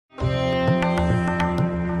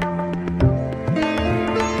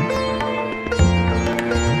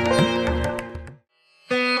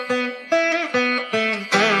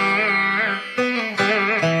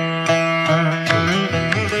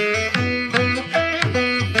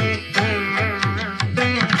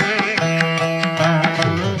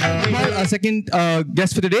second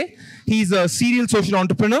guest for today. He's a serial social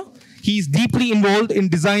entrepreneur. He's deeply involved in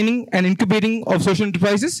designing and incubating of social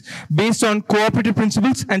enterprises based on cooperative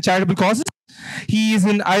principles and charitable causes. He is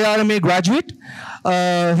an IRMA graduate.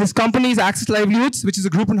 His company is Access Livelihoods, which is a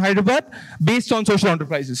group in Hyderabad based on social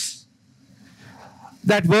enterprises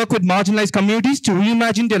that work with marginalized communities to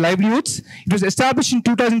reimagine their livelihoods. It was established in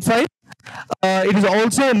 2005. It is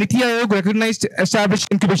also a Niti Aayog recognized established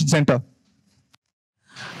incubation center.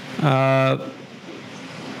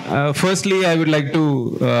 Firstly, I would like to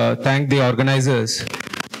thank the organizers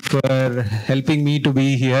for helping me to be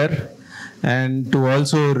here and to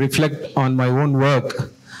also reflect on my own work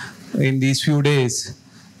in these few days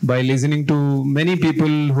by listening to many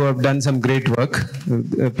people who have done some great work.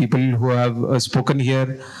 People who have spoken here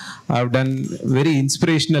have done very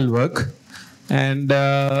inspirational work, and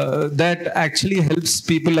that actually helps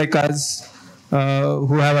people like us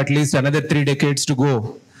who have at least another 3 decades to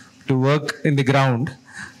go to work in the ground,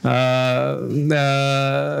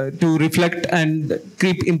 to reflect and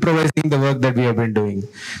keep improvising the work that we have been doing.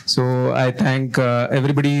 So I thank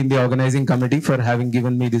everybody in the organizing committee for having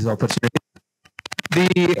given me this opportunity.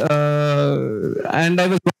 And I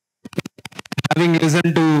was having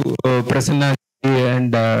listened to Prasanna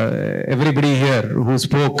and everybody here who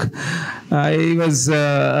spoke, I was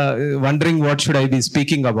wondering what should I be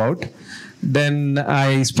speaking about. Then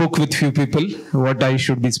I spoke with few people what I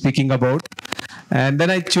should be speaking about. And then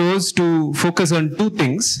I chose to focus on 2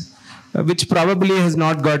 things, which probably has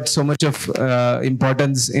not got so much of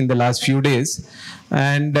importance in the last few days.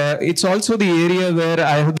 And it's also the area where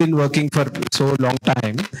I have been working for so long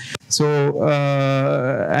time. So,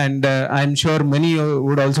 and I'm sure many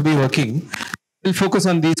would also be working. We'll focus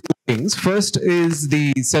on these 2 things. First is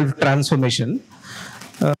the self-transformation.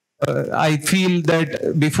 I feel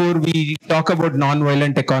that before we talk about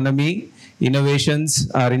non-violent economy, innovations,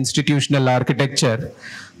 or institutional architecture,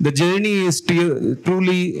 the journey is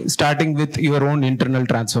truly starting with your own internal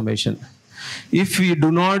transformation. If we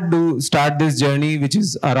do not start this journey, which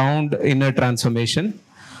is around inner transformation,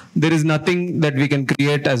 there is nothing that we can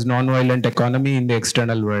create as non-violent economy in the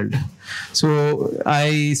external world. So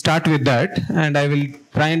I start with that, and I will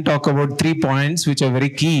try and talk about 3 points which are very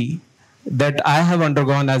key that I have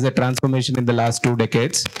undergone as a transformation in the last 2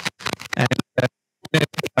 decades. And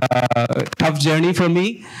tough journey for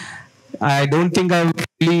me. I don't think I've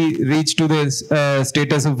really reached to the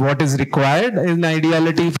status of what is required in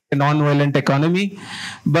ideality for a non-violent economy,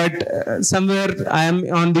 but somewhere I am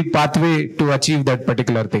on the pathway to achieve that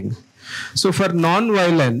particular thing. So for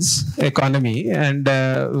non-violence economy, and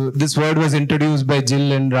this word was introduced by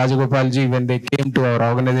Jill and Rajagopalji when they came to our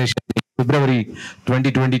organization in February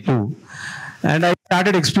 2022, and I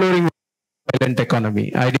started exploring non-violent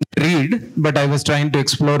economy. I didn't read, but I was trying to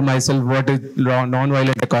explore myself what does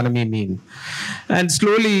non-violent economy mean. And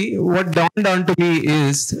slowly what dawned on to me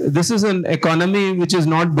is this is an economy which is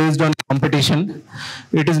not based on competition.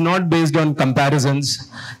 It is not based on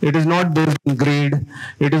comparisons. It is not based on greed.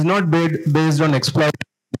 It is not based on exploitation.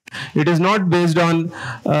 It is not based on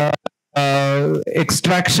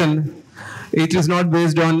extraction. It is not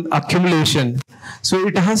based on accumulation. So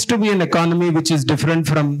it has to be an economy which is different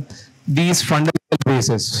from these fundamental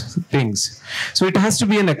basis things. So it has to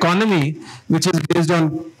be an economy which is based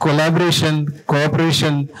on collaboration,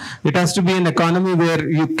 cooperation. It has to be an economy where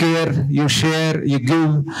you care, you share, you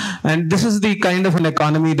give. And this is the kind of an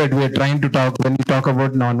economy that we are trying to talk when we talk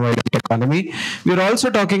about non-violent economy. We are also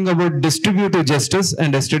talking about distributive justice,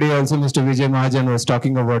 and yesterday also Mr. Vijay Mahajan was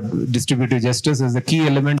talking about distributive justice as the key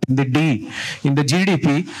element in the D, in the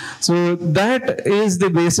GDP. So that is the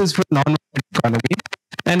basis for non-violent economy.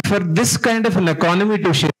 And for this kind of an economy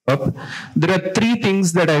to shape up, there are 3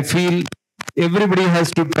 things that I feel everybody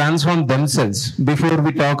has to transform themselves before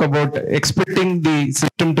we talk about expecting the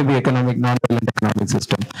system to be non-violent economic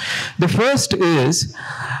system. The first is,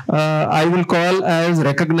 I will call as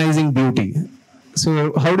recognizing beauty.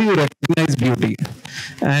 So how do you recognize beauty?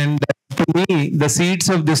 And to me, the seeds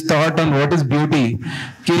of this thought on what is beauty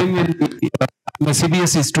came in, I'm a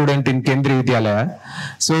CBSE student in Kendriya Vidyalaya.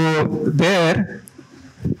 So there,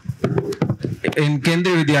 in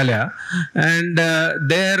Kendriya Vidyalaya, and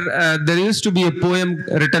there used to be a poem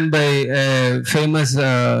written by a famous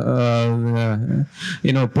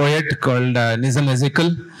poet called Nizam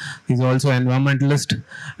Ezekiel. He's also an environmentalist,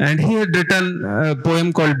 and he had written a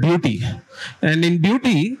poem called Beauty. And in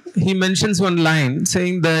Beauty, he mentions one line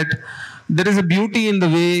saying that there is a beauty in the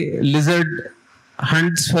way lizard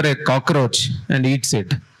hunts for a cockroach and eats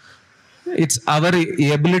it. It's our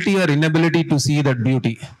ability or inability to see that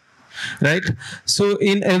beauty. Right? So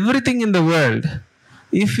in everything in the world,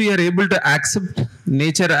 if we are able to accept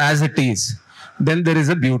nature as it is, then there is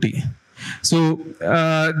a beauty. So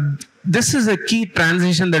this is a key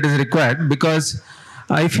transition that is required, because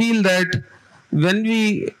I feel that when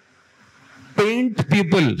we paint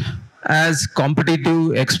people as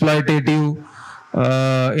competitive, exploitative,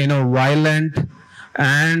 violent,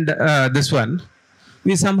 and this one,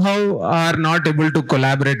 we somehow are not able to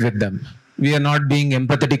collaborate with them. We are not being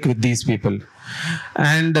empathetic with these people.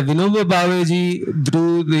 And Vinoba Bhaveji,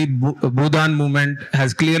 through the Bhudan movement,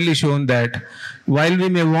 has clearly shown that while we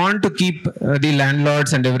may want to keep the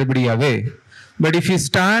landlords and everybody away, but if you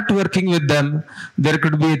start working with them, there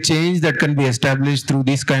could be a change that can be established through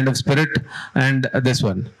this kind of spirit and this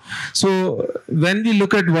one. So when we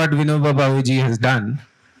look at what Vinoba Bhaveji has done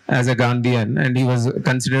as a Gandhian, and he was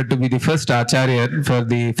considered to be the first Acharya for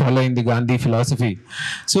following the Gandhi philosophy.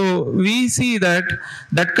 So we see that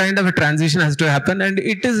that kind of a transition has to happen, and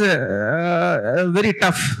it is a very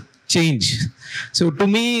tough change. So to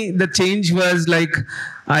me, the change was like,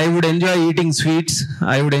 I would enjoy eating sweets,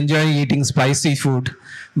 I would enjoy eating spicy food,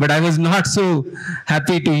 but I was not so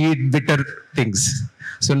happy to eat bitter things.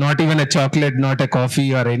 So not even a chocolate, not a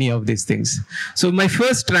coffee or any of these things. So my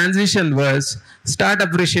first transition was start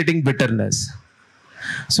appreciating bitterness.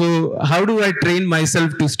 So how do I train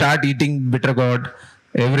myself to start eating bitter gourd,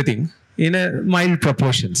 everything in a mild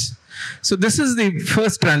proportions? So this is the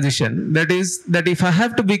first transition. That is that if I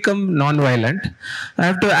have to become non-violent, I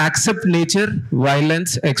have to accept nature,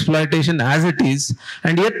 violence, exploitation as it is,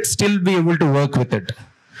 and yet still be able to work with it.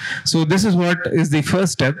 So this is what is the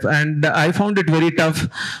first step, and I found it very tough,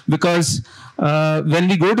 because when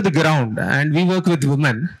we go to the ground and we work with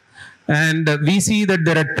women, and we see that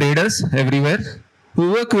there are traders everywhere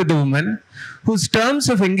who work with the women whose terms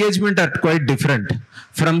of engagement are quite different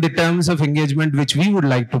from the terms of engagement which we would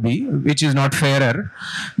like to be, which is not fairer.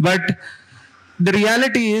 But the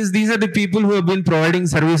reality is these are the people who have been providing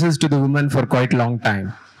services to the women for quite a long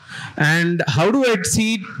time. And how do I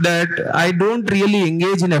see that I don't really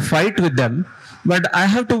engage in a fight with them, but I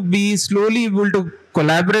have to be slowly able to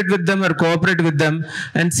collaborate with them or cooperate with them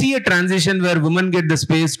and see a transition where women get the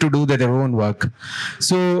space to do their own work.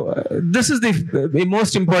 So this is the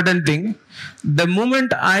most important thing. The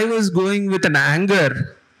moment I was going with an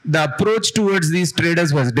anger, the approach towards these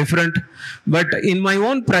traders was different. But in my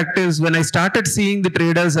own practice, when I started seeing the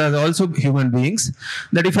traders as also human beings,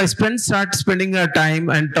 that if I start spending our time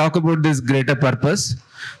and talk about this greater purpose,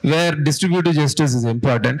 where distributive justice is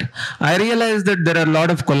important, I realized that there are a lot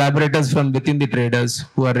of collaborators from within the traders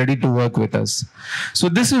who are ready to work with us. So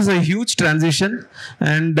this was a huge transition,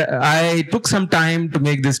 and I took some time to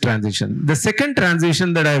make this transition. The second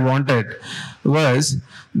transition that I wanted was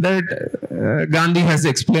that Gandhi has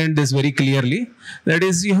explained this very clearly. That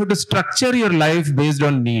is, you have to structure your life based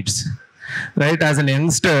on needs. Right? As an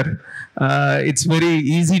youngster, it's very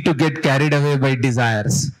easy to get carried away by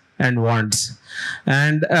desires and wants.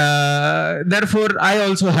 And therefore, I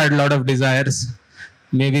also had a lot of desires.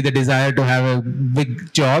 Maybe the desire to have a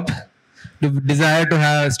big job, the desire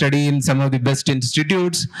to study in some of the best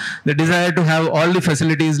institutes, the desire to have all the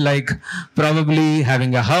facilities like probably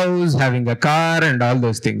having a house, having a car, and all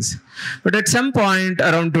those things. But at some point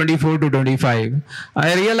around 24 to 25,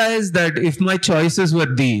 I realized that if my choices were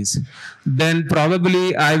these, then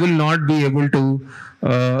probably I will not be able to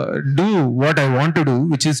do what I want to do,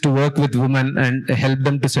 which is to work with women and help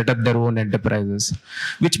them to set up their own enterprises.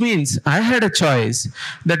 Which means I had a choice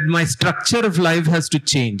that my structure of life has to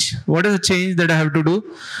change. What is the change that I have to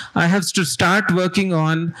do? I have to start working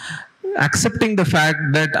on accepting the fact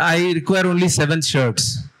that I require only 7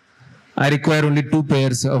 shirts. I require only 2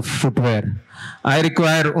 pairs of footwear. I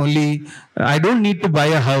don't need to buy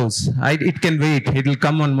a house. It can wait. It will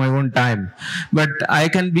come on my own time. But I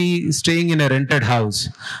can be staying in a rented house.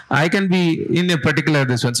 I can be in a particular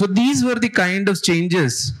this one. So these were the kind of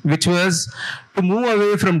changes which was to move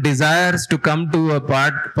away from desires to come to a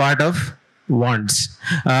part of wants.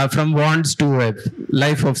 From wants to a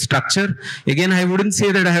life of structure. Again, I wouldn't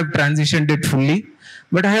say that I have transitioned it fully,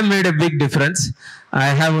 but I have made a big difference. I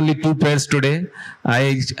have only 2 pairs today.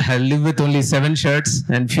 I live with only 7 shirts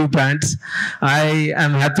and few pants. I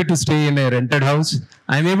am happy to stay in a rented house.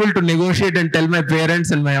 I'm able to negotiate and tell my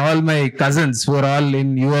parents and all my cousins who are all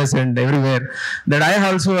in US and everywhere that I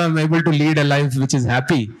also am able to lead a life which is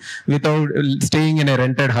happy without staying in a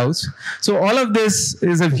rented house. So all of this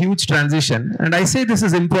is a huge transition. And I say this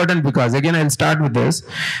is important because, again, I'll start with this,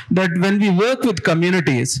 that when we work with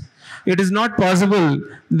communities, it is not possible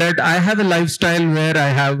that I have a lifestyle where I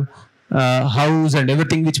have house and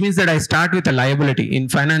everything, which means that I start with a liability. In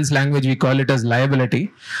finance language, we call it as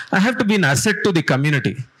liability. I have to be an asset to the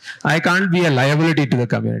community. I can't be a liability to the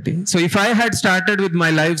community. So if I had started with my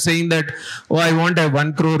life saying that, oh, I want a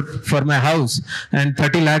 1 crore for my house and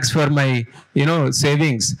 30 lakhs for my,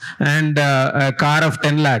 savings and a car of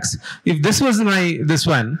 10 lakhs. If this was this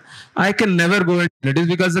one, I can never go into it. It is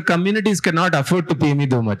because the communities cannot afford to pay me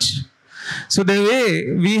too much. So the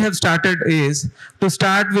way we have started is to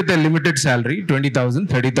start with a limited salary, 20,000,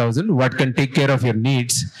 30,000, what can take care of your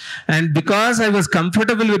needs. And because I was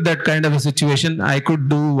comfortable with that kind of a situation, I could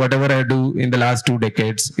do whatever I do in the last 2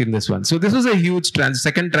 decades in this one. So this was a huge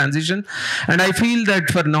second transition. And I feel that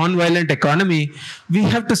for non-violent economy, we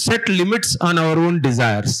have to set limits on our own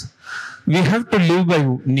desires. We have to live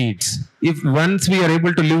by needs. If once we are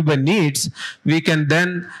able to live by needs, we can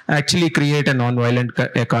then actually create a non-violent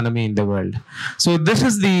economy in the world. So this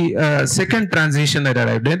is the second transition that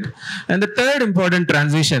I did. And the third important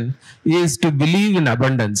transition is to believe in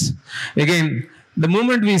abundance. Again, the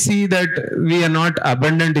moment we see that we are not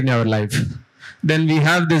abundant in our life, then we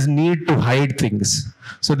have this need to hide things.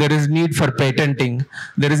 So there is need for patenting.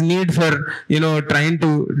 There is need for, trying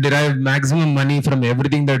to derive maximum money from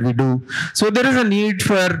everything that we do. So there is a need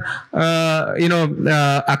for,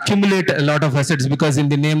 accumulate a lot of assets, because in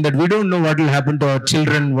the name that we don't know what will happen to our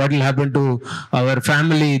children, what will happen to our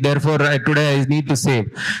family. Therefore, today I need to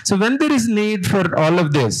save. So when there is need for all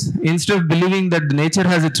of this, instead of believing that nature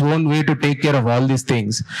has its own way to take care of all these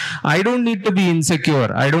things, I don't need to be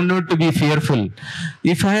insecure. I don't need to be fearful.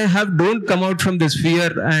 If I don't come out from this fear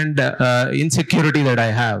and insecurity that I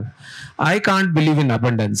have, I can't believe in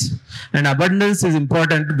abundance. And abundance is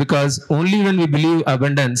important because only when we believe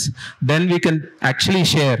abundance, then we can actually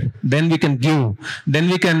share, then we can give, then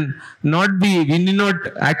we need not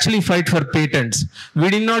actually fight for patents. We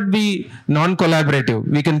need not be non-collaborative.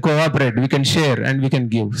 We can cooperate, we can share, and we can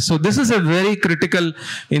give. So this is a very critical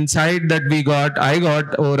insight that I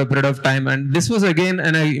got over a period of time. And this was again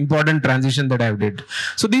an important transition that I did.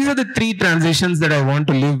 So these are the 3 transitions that I want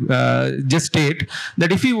to just state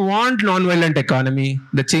that if you want non-violent economy,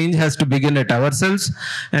 the change has to begin at ourselves,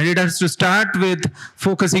 and it has to start with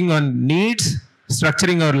focusing on needs,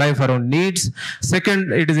 structuring our life around needs.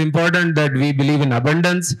 Second, it is important that we believe in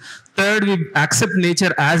abundance. Third, we accept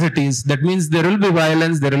nature as it is. That means there will be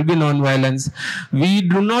violence, there will be non-violence. We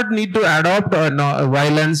do not need to adopt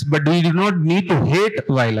violence, but we do not need to hate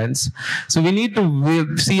violence. So we need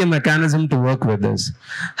to see a mechanism to work with this.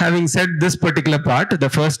 Having said this particular part, the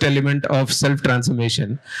first element of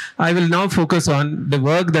self-transformation, I will now focus on the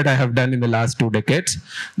work that I have done in the last 2 decades,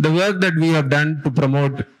 the work that we have done to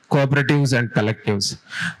promote cooperatives and collectives.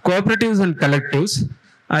 Cooperatives and collectives,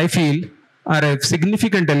 I feel, are a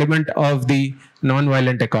significant element of the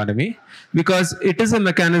non-violent economy because it is a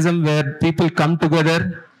mechanism where people come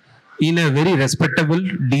together in a very respectable,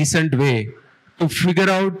 decent way to figure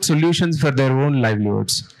out solutions for their own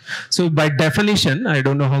livelihoods. So by definition, I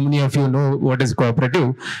don't know how many of you know what is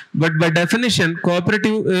cooperative, but by definition,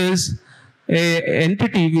 cooperative is an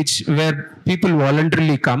entity where people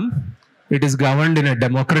voluntarily come. It is governed in a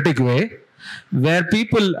democratic way, where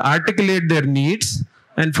people articulate their needs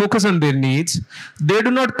and focus on their needs. They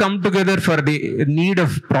do not come together for the need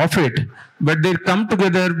of profit, but they come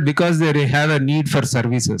together because they have a need for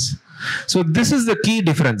services. So this is the key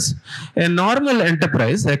difference. A normal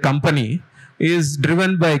enterprise, a company, is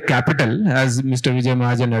driven by capital, as Mr. Vijay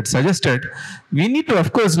Mahajan had suggested. We need to,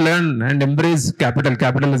 of course, learn and embrace capital.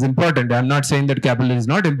 Capital is important. I'm not saying that capital is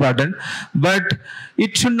not important, but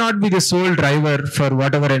it should not be the sole driver for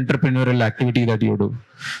whatever entrepreneurial activity that you do.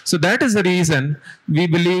 So that is the reason we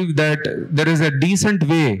believe that there is a decent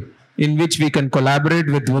way in which we can collaborate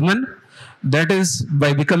with women. That is by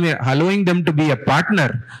allowing them to be a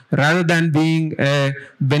partner rather than being a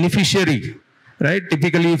beneficiary. Right?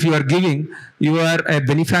 Typically, if you are giving, you are a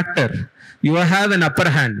benefactor. You have an upper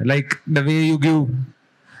hand, like the way you give,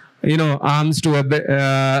 alms to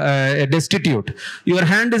a destitute. Your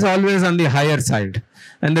hand is always on the higher side,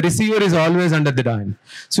 and the receiver is always under the down.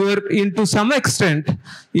 So, to some extent,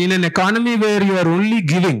 in an economy where you are only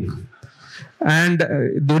giving, and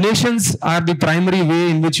donations are the primary way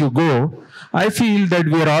in which you go, I feel that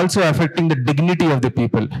we are also affecting the dignity of the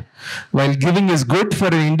people. While giving is good for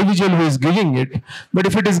an individual who is giving it, but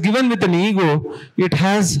if it is given with an ego, it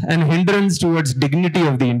has an hindrance towards dignity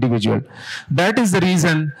of the individual. That is the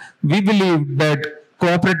reason we believe that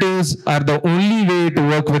cooperatives are the only way to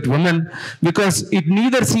work with women, because it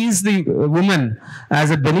neither sees the woman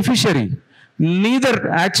as a beneficiary, neither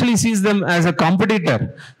actually sees them as a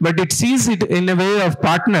competitor, but it sees it in a way of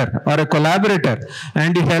partner or a collaborator,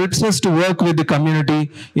 and it helps us to work with the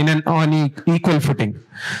community on equal footing.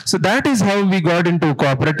 So that is how we got into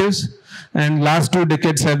cooperatives, and last 2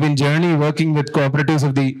 decades have been journey working with cooperatives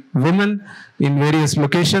of the women in various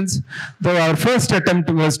locations. Though our first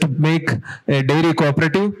attempt was to make a dairy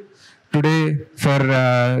cooperative. Today, for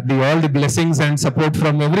all the blessings and support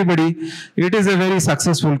from everybody, it is a very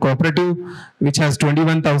successful cooperative which has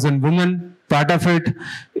 21,000 women. Part of it,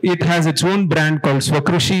 it has its own brand called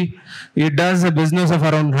Swakrishi. It does a business of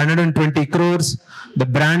around 120 crores. The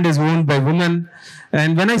brand is owned by women.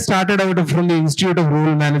 And when I started out from the Institute of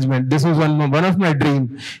Rural Management, this was one of my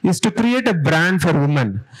dreams, is to create a brand for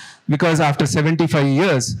women. Because after 75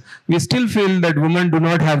 years, we still feel that women do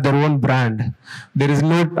not have their own brand. There is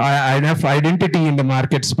no enough identity in the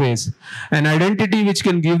market space. An identity which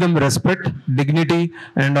can give them respect, dignity,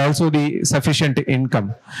 and also the sufficient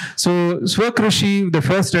income. So Swakrishi, the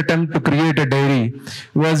first attempt to create a dairy,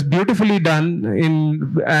 was beautifully done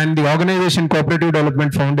and the organization Cooperative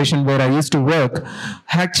Development Foundation, where I used to work,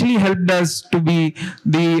 actually helped us to be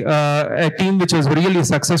a team which was really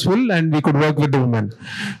successful, and we could work with the women.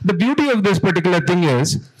 The beauty of this particular thing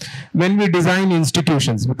is when we design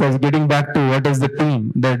institutions, because getting back to what is the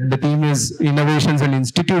theme, that the theme is innovations and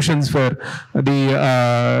institutions for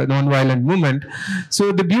the non-violent movement.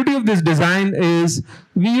 So the beauty of this design is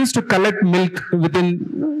we used to collect milk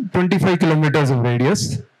within 25 kilometers of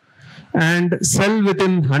radius and sell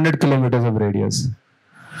within 100 kilometers of radius.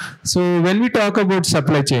 So when we talk about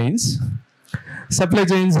supply chains have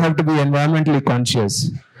to be environmentally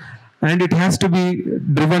conscious. And it has to be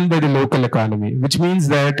driven by the local economy, which means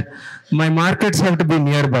that my markets have to be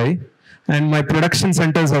nearby and my production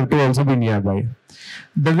centers have to also be nearby.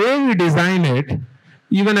 The way we design it,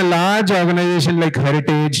 even a large organization like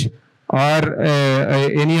Heritage or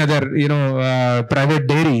any other private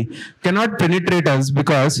dairy cannot penetrate us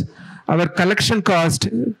because our collection cost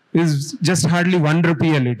is just hardly 1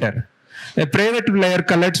 rupee a liter. A private player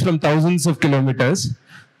collects from thousands of kilometers,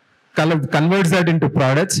 converts that into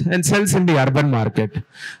products and sells in the urban market.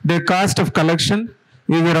 Their cost of collection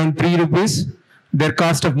is around 3 rupees. Their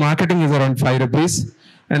cost of marketing is around 5 rupees.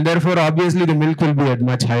 And therefore, obviously, the milk will be at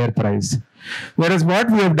much higher price. Whereas what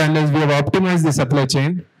we have done is we have optimized the supply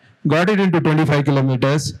chain, got it into 25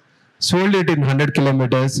 kilometers, sold it in 100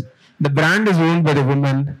 kilometers. The brand is owned by the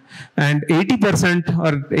women, and 80%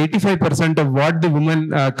 or 85% of what the woman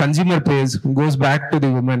consumer pays goes back to the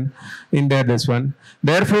women in this one.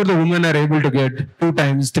 Therefore, the women are able to get 2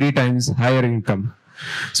 times, 3 times higher income.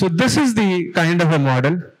 So this is the kind of a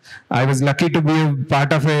model. I was lucky to be a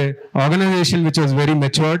part of an organization which was very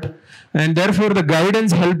matured, and therefore the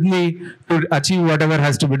guidance helped me to achieve whatever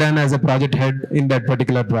has to be done as a project head in that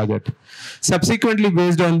particular project. Subsequently,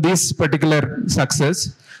 based on this particular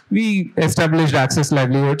success, we established Access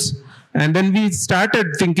Livelihoods, and then we started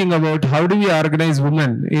thinking about how do we organize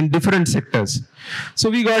women in different sectors. So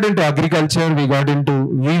we got into agriculture, we got into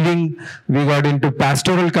weaving, we got into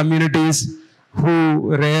pastoral communities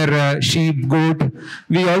who rear sheep, goat.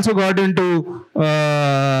 We also got into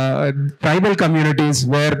tribal communities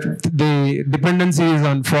where the dependency is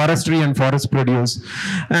on forestry and forest produce.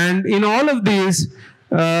 And in all of these,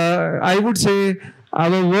 I would say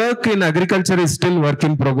our work in agriculture is still work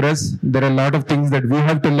in progress. There are a lot of things that we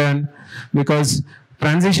have to learn, because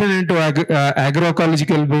transition into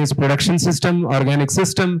agroecological based production system, organic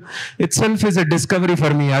system itself is a discovery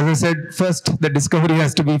for me. As I said, first the discovery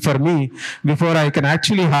has to be for me before I can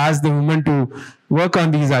actually ask the women to work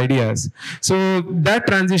on these ideas. So that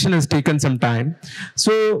transition has taken some time.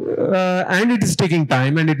 So, and it is taking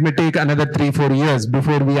time, and it may take another 3-4 years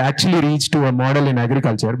before we actually reach to a model in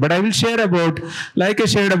agriculture. But I will share about, like I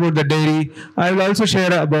shared about the dairy, I will also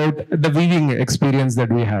share about the weaving experience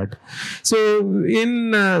that we had. So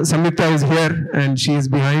in Samyukta is here, and she is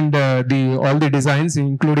behind all the designs,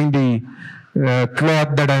 including the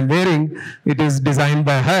cloth that I'm wearing. It is designed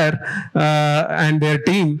by her and their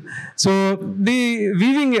team. So the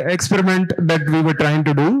weaving experiment that we were trying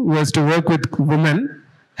to do was to work with women,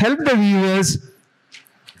 help the weavers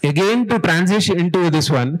again to transition into this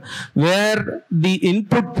one where the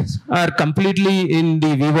inputs are completely in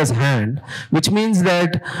the weaver's hand, which means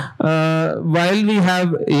that while we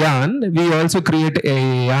have yarn, we also create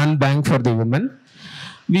a yarn bank for the women.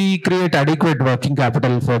 We create adequate working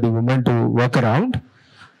capital for the women to work around.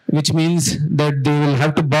 which means that they will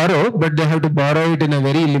have to borrow, but they have to borrow it in a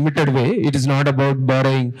very limited way. It is not about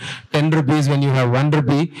borrowing 10 rupees when you have 1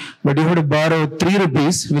 rupee, but you have to borrow 3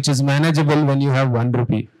 rupees, which is manageable when you have 1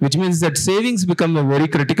 rupee, which means that savings become a very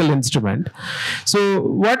critical instrument. So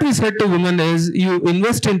what we said to women is, you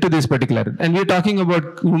invest into this particular, and we're talking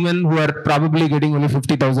about women who are probably getting only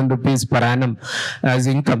 50,000 rupees per annum as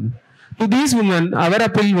income. To these women, our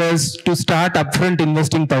appeal was to start upfront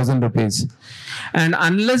investing 1,000 rupees. And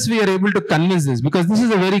unless we are able to convince this, because this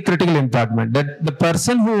is a very critical important, that the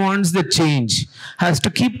person who wants the change has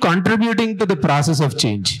to keep contributing to the process of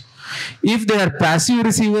change. If they are passive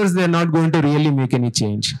receivers, they are not going to really make any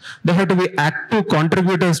change. They have to be active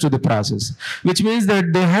contributors to the process, which means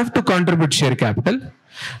that they have to contribute share capital.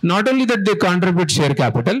 Not only that they contribute share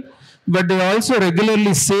capital, but they also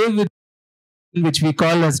regularly save with which we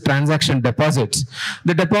call as transaction deposits.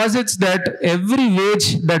 The deposits that every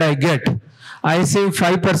wage that I get, I save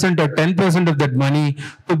 5% or 10% of that money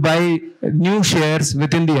to buy new shares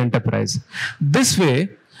within the enterprise. This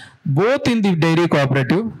way, both in the dairy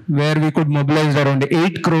cooperative, where we could mobilize around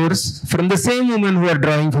 8 crores from the same women who are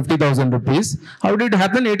drawing 50,000 rupees. How did it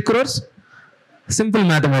happen, 8 crores? Simple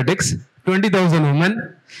mathematics, 20,000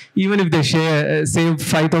 women, even if they save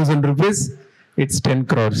 5,000 rupees, it's 10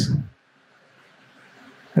 crores.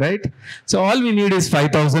 Right? So all we need is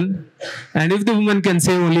 5,000, and if the woman can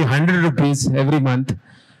save only 100 rupees every month,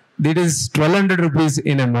 that is 1,200 rupees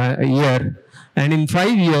in a year, and in 5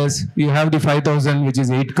 years you have the 5,000, which is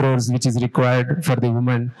 8 crores, which is required for the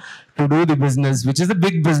woman to do the business, which is a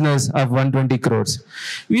big business of 120 crores.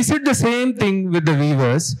 We said the same thing with the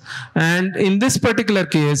weavers, and in this particular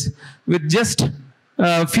case, with just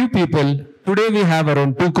a few people, today we have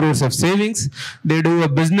around 2 crores of savings. They do a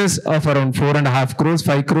business of around 4.5 crores,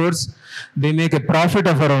 5 crores. They make a profit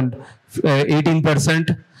of around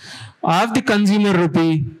 18%. Of the consumer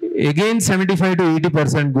rupee, again 75 to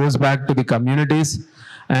 80% goes back to the communities,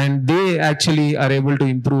 and they actually are able to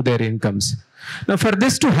improve their incomes. Now for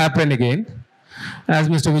this to happen again, as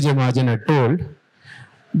Mr. Vijay Mahajan had told,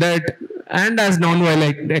 that, and as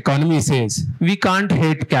non-violent economy says, we can't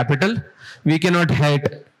hate capital, we cannot hate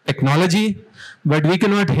technology, but we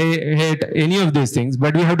cannot hate any of these things,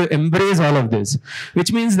 but we have to embrace all of this,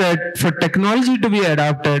 which means that for technology to be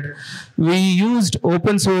adopted, we used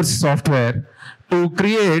open source software to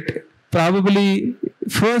create probably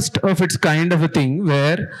first of its kind of a thing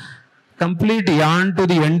where complete yarn to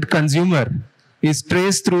the end consumer is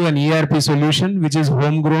traced through an ERP solution, which is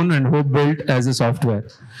homegrown and home-built as a software.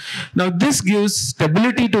 Now this gives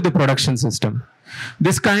stability to the production system.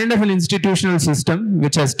 This kind of an institutional system,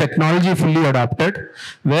 which has technology fully adopted,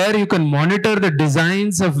 where you can monitor the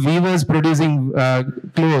designs of weavers producing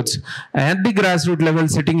clothes at the grassroots level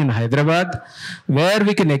sitting in Hyderabad, where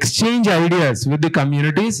we can exchange ideas with the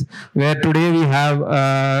communities, where today we have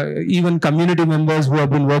even community members who have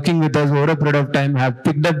been working with us over a period of time have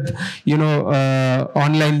picked up,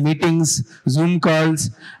 online meetings, Zoom calls,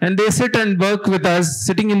 and they sit and work with us,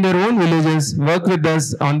 sitting in their own villages, work with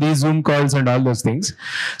us on these Zoom calls and all those things.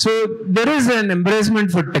 So there is an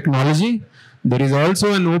embracement for technology. There is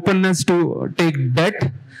also an openness to take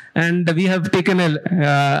debt, and we have taken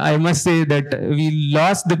I must say that we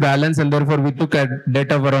lost the balance, and therefore we took a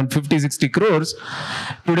debt of around 50-60 crores.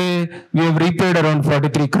 Today we have repaid around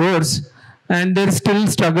 43 crores. And there is still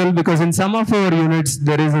struggle, because in some of our units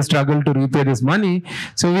there is a struggle to repay this money.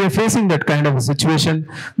 So we are facing that kind of a situation.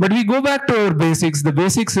 But we go back to our basics. The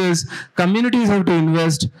basics is communities have to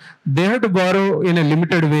invest. They have to borrow in a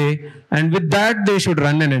limited way, and with that they should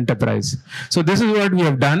run an enterprise. So this is what we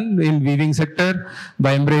have done in weaving sector,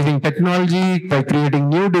 by embracing technology, by creating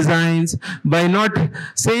new designs, by not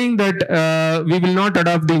saying that we will not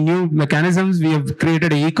adopt the new mechanisms. We have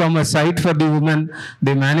created an e-commerce site for the women.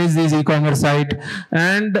 They manage these e-commerce site,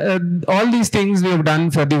 and all these things we have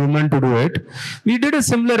done for the women to do it. We did a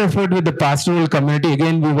similar effort with the pastoral community.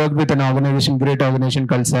 Again, we worked with an organization, great organization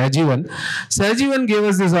called Sahajivan. Sahajivan gave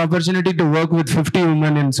us this opportunity to work with 50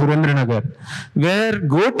 women in Surendranagar, where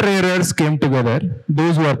goat rearers came together,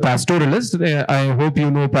 those who are pastoralists. I hope you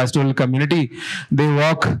know pastoral community. They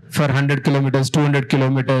walk for 100 kilometers, 200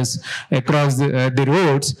 kilometers across the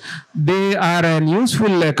roads. They are an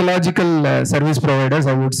useful ecological service providers,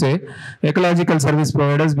 I would say. Ecological service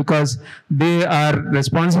providers, because they are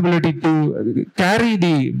responsibility to carry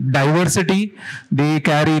the diversity, they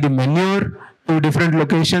carry the manure, to different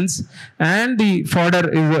locations, and the fodder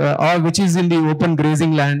is which is in the open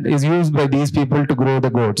grazing land is used by these people to grow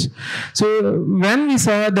the goats. So when we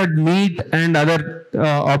saw that meat and other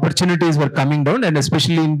opportunities were coming down, and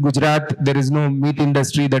especially in Gujarat there is no meat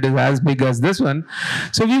industry that is as big as this one,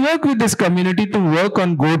 so we work with this community to work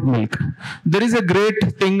on goat milk. There is a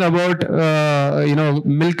great thing about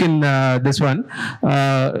milk in this one.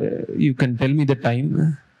 You can tell me the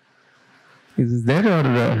time. Is there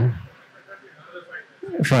or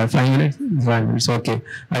 5 minutes? 5 minutes. Okay,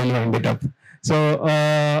 I will wind it up. So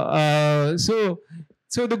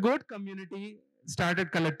the goat community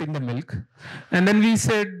started collecting the milk, and then we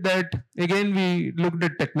said that again we looked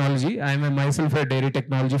at technology. I am myself a dairy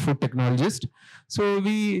technology, food technologist. So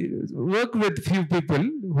we worked with few people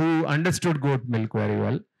who understood goat milk very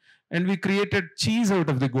well, and we created cheese out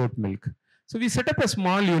of the goat milk. So we set up a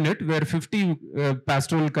small unit where 50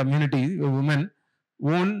 pastoral community women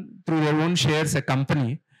own through their own shares a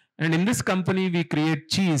company, and in this company we create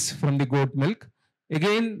cheese from the goat milk.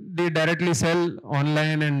 Again, they directly sell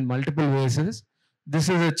online and multiple ways. This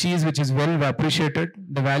is a cheese which is well appreciated.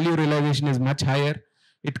 The value realization is much higher.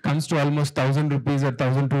 It comes to almost 1,000 rupees or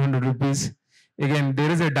 1,200 rupees. Again,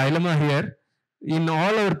 there is a dilemma here. In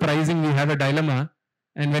all our pricing, we have a dilemma.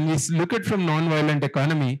 And when we look at from non-violent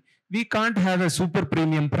economy, we can't have a super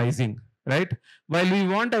premium pricing, right? While we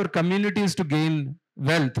want our communities to gain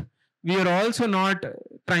wealth, we are also not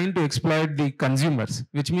trying to exploit the consumers,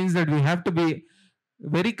 which means that we have to be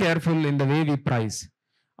very careful in the way we price.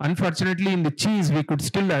 Unfortunately, in the cheese, we could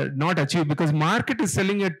still not achieve, because market is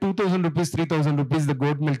selling at 2,000 rupees, 3,000 rupees, the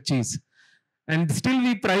goat milk cheese. And still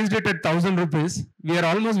we priced it at 1,000 rupees. We are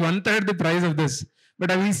almost 1/3 the price of this.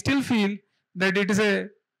 But we still feel that it is a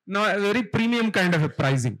very premium kind of a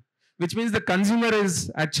pricing, which means the consumer is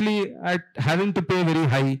actually having to pay a very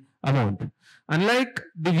high amount. Unlike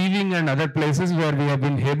the weaving and other places where we have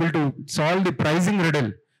been able to solve the pricing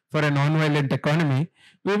riddle for a non-violent economy,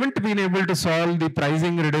 we haven't been able to solve the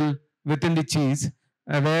pricing riddle within the cheese,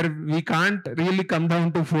 where we can't really come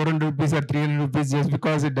down to 400 rupees or 300 rupees just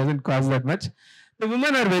because it doesn't cost that much. The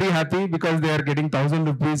women are very happy because they are getting 1,000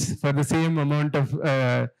 rupees for the same amount of,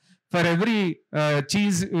 for every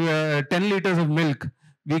cheese, 10 liters of milk,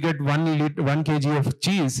 we get 1 kg of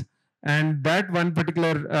cheese. And that one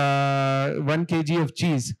particular 1 kg of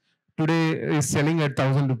cheese today is selling at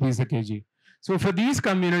 1,000 rupees a kg. So for these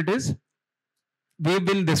communities, we've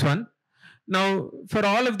been this one. Now, for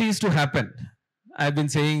all of these to happen, I've been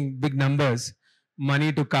saying big numbers,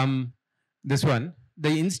 money to come, this one.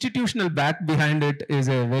 The institutional back behind it is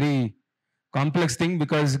a very complex thing,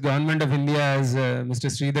 because Government of India, as Mr.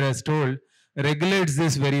 Sridhar has told, regulates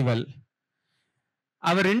this very well.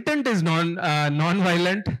 Our intent is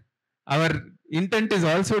non-violent. Our intent is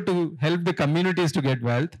also to help the communities to get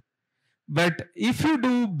wealth. But if you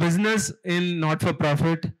do business in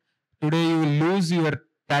not-for-profit, today you will lose your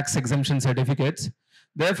tax exemption certificates.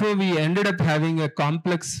 Therefore, we ended up having a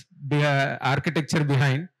complex architecture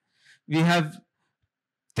behind. We have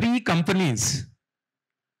 3 companies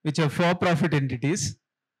which are for-profit entities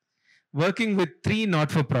working with 3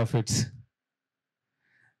 not-for-profits.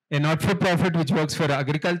 A not-for-profit which works for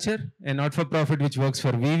agriculture, a not-for-profit which works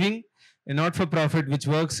for weaving, a not-for-profit which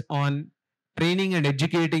works on training and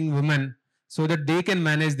educating women so that they can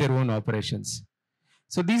manage their own operations.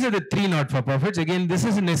 So these are the 3 not-for-profits. Again, this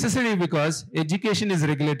is necessary because education is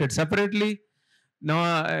regulated separately.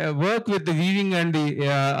 Now, work with the weaving and the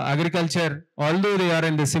agriculture, although they are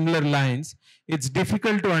in the similar lines, it's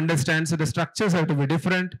difficult to understand, so the structures have to be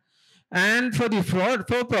different. And for the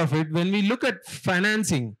for-profit, when we look at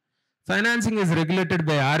financing, financing is regulated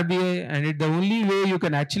by RBI, and the only way you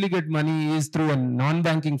can actually get money is through a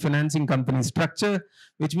non-banking financing company structure,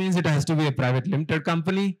 which means it has to be a private limited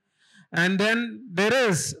company. And then there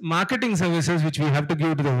is marketing services which we have to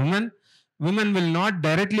give to the women. Women will not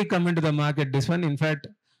directly come into the market, this one. In fact,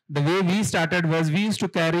 the way we started was we used to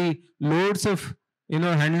carry loads of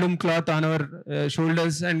handloom cloth on our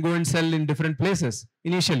shoulders and go and sell in different places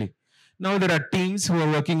initially. Now there are teams who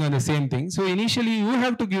are working on the same thing. So initially you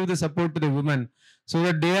have to give the support to the women so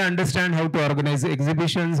that they understand how to organize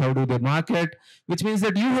exhibitions, how to do the market, which means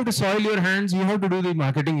that you have to soil your hands, you have to do the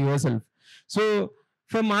marketing yourself. So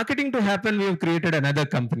for marketing to happen, we have created another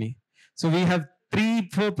company. So we have 3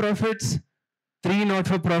 for-profits, 3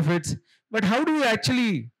 not-for-profits. But how do we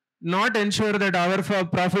actually not ensure that our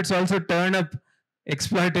for-profits also turn up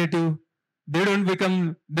exploitative? They don't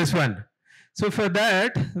become this one. So for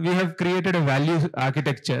that, we have created a value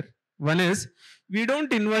architecture. One is, we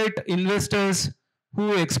don't invite investors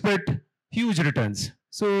who expect huge returns.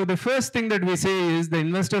 So the first thing that we say is the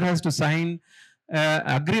investor has to sign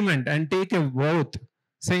agreement and take a vote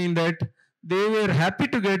saying that they were happy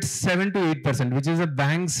to get 7 to 8%, which is a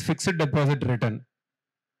bank's fixed deposit return,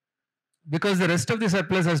 because the rest of the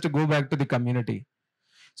surplus has to go back to the community.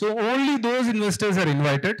 So only those investors are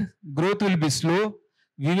invited. Growth will be slow.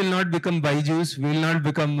 We will not become Byju's, we will not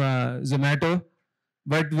become Zomato,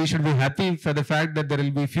 but we should be happy for the fact that there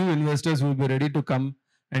will be few investors who will be ready to come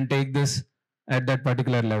and take this at that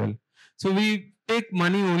particular level. So we take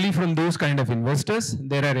money only from those kind of investors.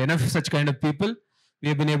 There are enough such kind of people. We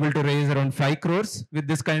have been able to raise around 5 crores with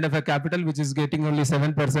this kind of a capital, which is getting only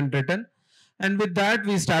 7% return. And with that,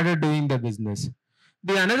 we started doing the business.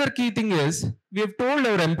 The another key thing is, we have told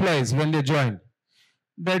our employees when they join,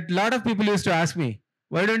 that a lot of people used to ask me,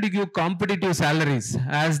 why don't you give competitive salaries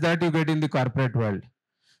as that you get in the corporate world?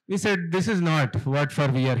 We said, this is not what for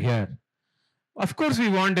we are here. Of course, we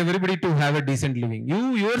want everybody to have a decent living.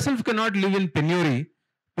 You yourself cannot live in penury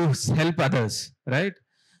to help others, right?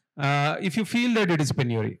 If you feel that it is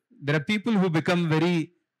penury, there are people who become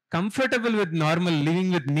very comfortable with normal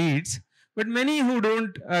living with needs, but many who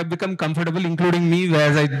don't become comfortable, including me,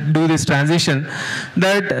 as I do this transition,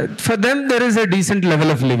 that for them there is a decent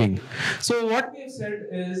level of living. So what we have said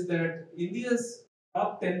is that India's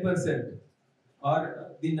top 10%, or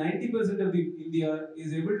the 90% of the India,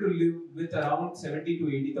 is able to live with around 70 to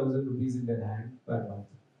 80,000 rupees in their hand per month.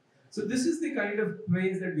 So this is the kind of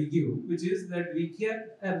praise that we give, which is that we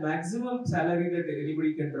get a maximum salary that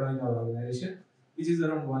anybody can draw in our organization, which is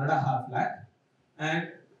around 1.5 lakh, and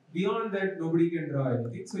beyond that nobody can draw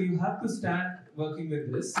anything. So you have to start working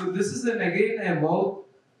with this. So this is again a vow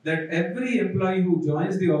that every employee who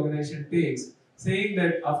joins the organization takes, saying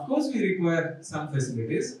that of course we require some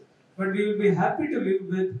facilities, but we will be happy to live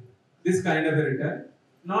with this kind of a return,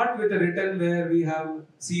 not with a return where we have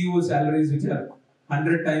CEO salaries which are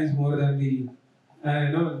 100 times more than the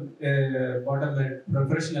bottom line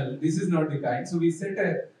professional. This is not the kind. So we set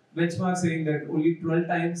a benchmark saying that only 12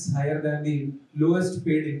 times higher than the lowest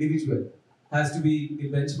paid individual has to be the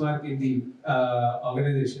benchmark in the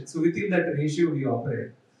organization. So within that ratio we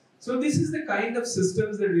operate. So this is the kind of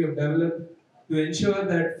systems that we have developed to ensure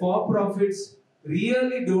that for-profits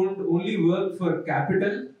really don't only work for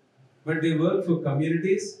capital, but they work for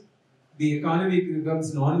communities. The economy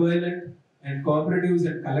becomes non-violent, and cooperatives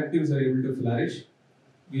and collectives are able to flourish.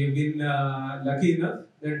 We have been lucky enough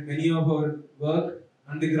that many of our work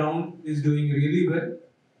on the ground is doing really well.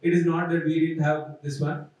 It is not that we didn't have this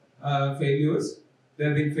one, failures. There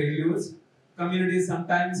have been failures. Communities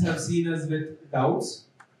sometimes have seen us with doubts,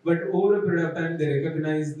 but over a period of time they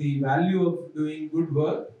recognize the value of doing good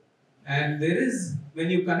work. And there is, when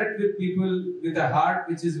you connect with people with a heart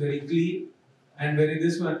which is very clean, and where in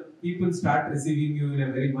this one, people start receiving you in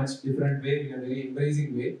a very much different way, in a very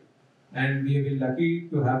embracing way. And we have been lucky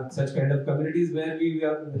to have such kind of communities where we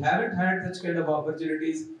haven't had such kind of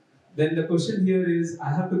opportunities. Then the question here is, I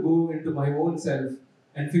have to go into my own self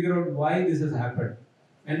and figure out why this has happened.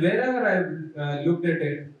 And wherever I've looked at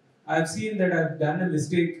it, I've seen that I've done a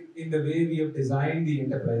mistake in the way we have designed the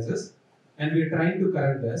enterprises, and we are trying to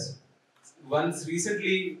correct this. Once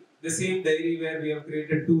recently, the same dairy where we have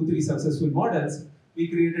created 2-3 successful models, we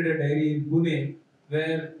created a dairy in Pune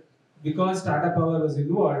where, because Tata Power was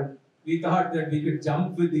involved, we thought that we could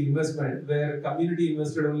jump with the investment where community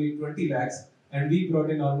invested only 20 lakhs and we brought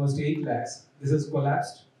in almost 8 lakhs. This has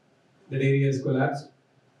collapsed. The dairy has collapsed.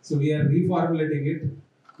 So we are reformulating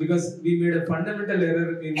it because we made a fundamental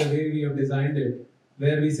error in the way we have designed it,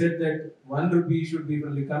 where we said that 1 rupee should be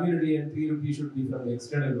from the community and 3 rupees should be from the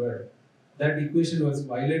external world. That equation was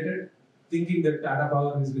violated, thinking that Tata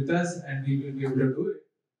Power is with us and we will be able to do it.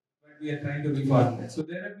 But we are trying to reform it. So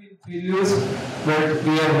there have been failures, but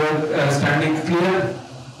we are standing clear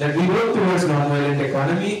that we work towards non-violent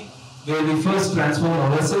economy, where we first transform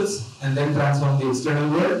ourselves and then transform the external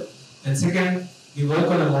world. And second, we work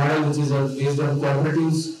on a model which is based on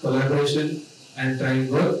cooperatives, collaboration, and try and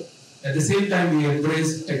work. At the same time, we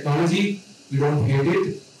embrace technology. We don't hate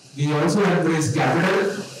it. We also embrace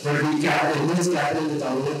capital, but we embrace capital with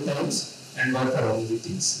our own terms and work around the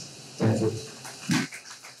things. Thank you.